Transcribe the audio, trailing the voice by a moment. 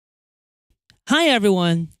Hi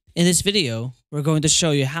everyone! In this video, we're going to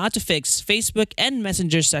show you how to fix Facebook and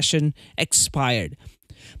Messenger session expired.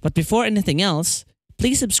 But before anything else,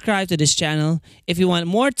 please subscribe to this channel if you want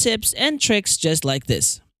more tips and tricks just like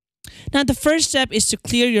this. Now the first step is to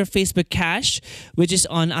clear your Facebook cache, which is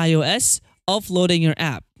on iOS, offloading your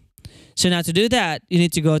app. So now to do that, you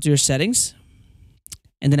need to go to your settings.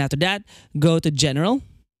 And then after that, go to General.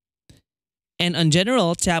 And on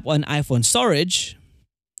General, tap on iPhone Storage.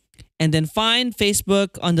 And then find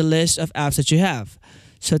Facebook on the list of apps that you have.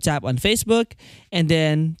 So tap on Facebook and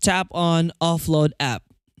then tap on Offload App.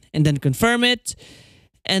 And then confirm it.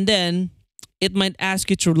 And then it might ask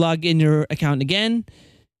you to log in your account again.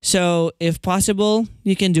 So if possible,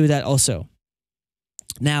 you can do that also.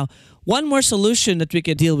 Now, one more solution that we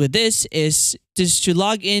could deal with this is just to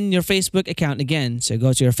log in your Facebook account again. So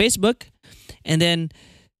go to your Facebook and then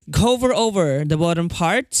hover over the bottom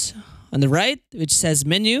part on the right, which says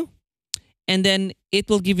menu. And then it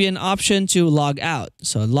will give you an option to log out.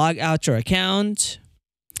 So log out your account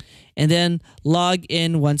and then log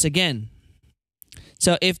in once again.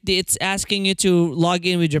 So if it's asking you to log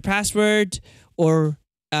in with your password or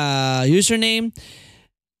username,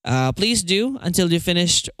 please do until you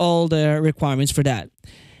finished all the requirements for that.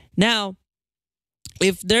 Now,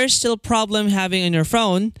 if there's still problem having on your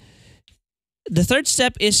phone, the third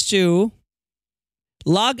step is to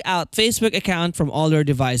log out Facebook account from all your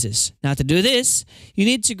devices. Now to do this, you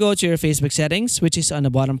need to go to your Facebook settings, which is on the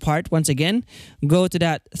bottom part once again. Go to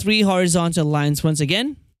that 3 horizontal lines once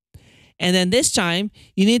again. And then this time,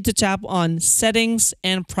 you need to tap on Settings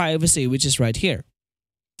and Privacy, which is right here.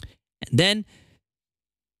 And then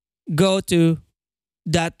go to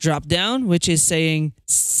that drop down, which is saying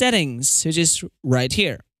Settings, which is right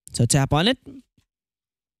here. So tap on it.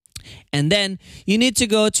 And then you need to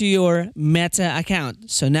go to your Meta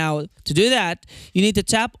account. So now to do that, you need to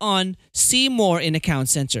tap on See More in Account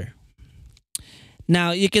Center.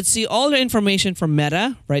 Now you can see all the information from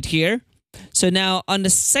Meta right here. So now on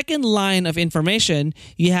the second line of information,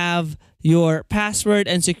 you have your password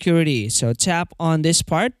and security. So tap on this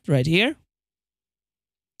part right here.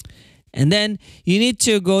 And then you need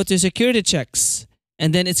to go to security checks.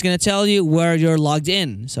 And then it's going to tell you where you're logged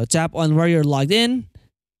in. So tap on where you're logged in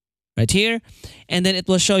right here. And then it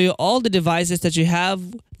will show you all the devices that you have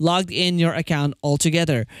logged in your account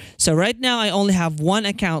altogether. So right now I only have one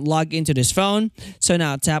account logged into this phone. So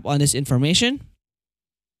now tap on this information.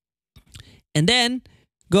 And then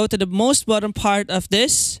go to the most bottom part of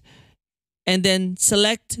this and then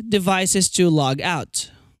select devices to log out.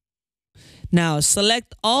 Now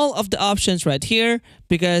select all of the options right here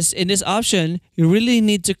because in this option, you really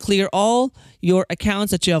need to clear all your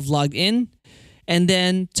accounts that you have logged in and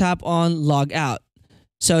then tap on log out.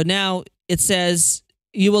 So now it says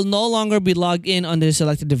you will no longer be logged in on the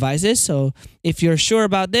selected devices. So if you're sure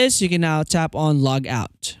about this, you can now tap on log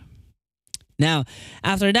out. Now,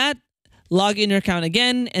 after that, log in your account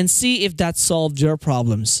again and see if that solved your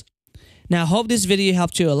problems. Now, hope this video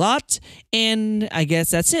helped you a lot, and I guess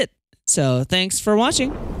that's it. So thanks for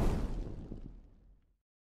watching.